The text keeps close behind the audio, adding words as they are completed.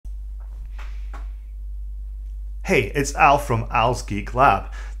Hey, it's Al from Al's Geek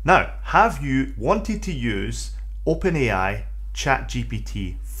Lab. Now, have you wanted to use OpenAI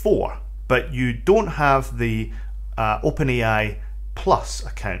ChatGPT 4, but you don't have the OpenAI Plus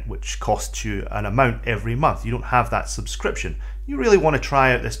account, which costs you an amount every month? You don't have that subscription. You really want to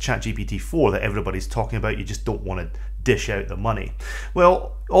try out this ChatGPT 4 that everybody's talking about. You just don't want to dish out the money.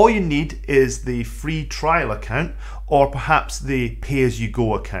 Well, all you need is the free trial account, or perhaps the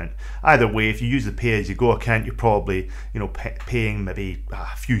pay-as-you-go account. Either way, if you use the pay-as-you-go account, you're probably paying maybe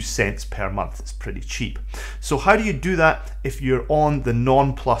a few cents per month. It's pretty cheap. So how do you do that if you're on the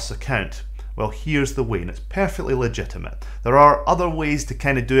non-plus account? Well, here's the way, and it's perfectly legitimate. There are other ways to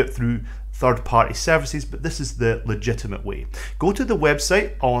kind of do it through third-party services, but this is the legitimate way. Go to the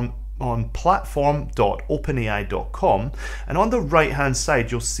website on platform.openai.com, and on the right hand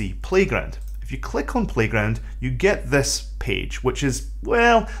side you'll see Playground. If you click on Playground, you get this page, which is,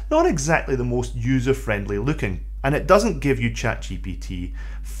 well, not exactly the most user-friendly looking, and it doesn't give you ChatGPT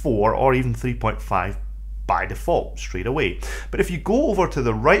 4 or even 3.5 by default straight away. But if you go over to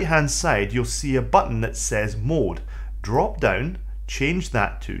the right hand side, you'll see a button that says Mode. Drop down, change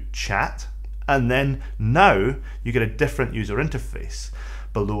that to Chat, and then now you get a different user interface.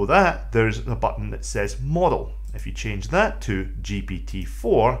 Below that, there's a button that says Model. If you change that to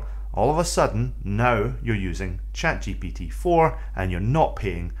GPT-4, all of a sudden, now you're using ChatGPT-4 and you're not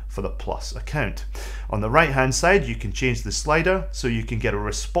paying for the Plus account. On the right-hand side, you can change the slider so you can get a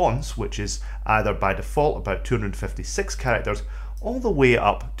response, which is either by default about 256 characters, all the way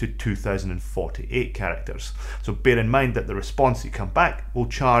up to 2048 characters. So bear in mind that the response you come back will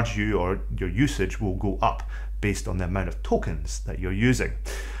charge you, or your usage will go up based on the amount of tokens that you're using.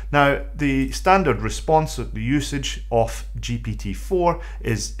 Now, the standard response of the usage of GPT-4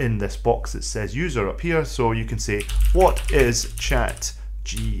 is in this box that says user up here. So you can say, what is ChatGPT?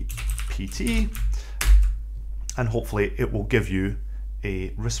 And hopefully it will give you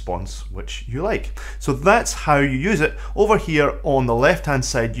a response which you like. So that's how you use it. Over here on the left hand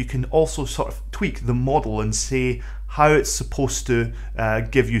side, you can also sort of tweak the model and say how it's supposed to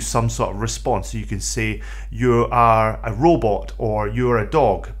give you some sort of response. So you can say you are a robot, or you're a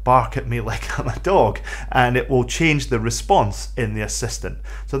dog, bark at me like I'm a dog, and it will change the response in the assistant.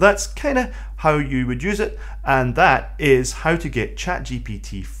 So that's kind of how you would use it, and that is how to get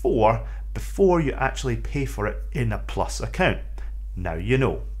ChatGPT 4 before you actually pay for it in a Plus account. Now you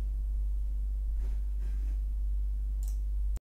know.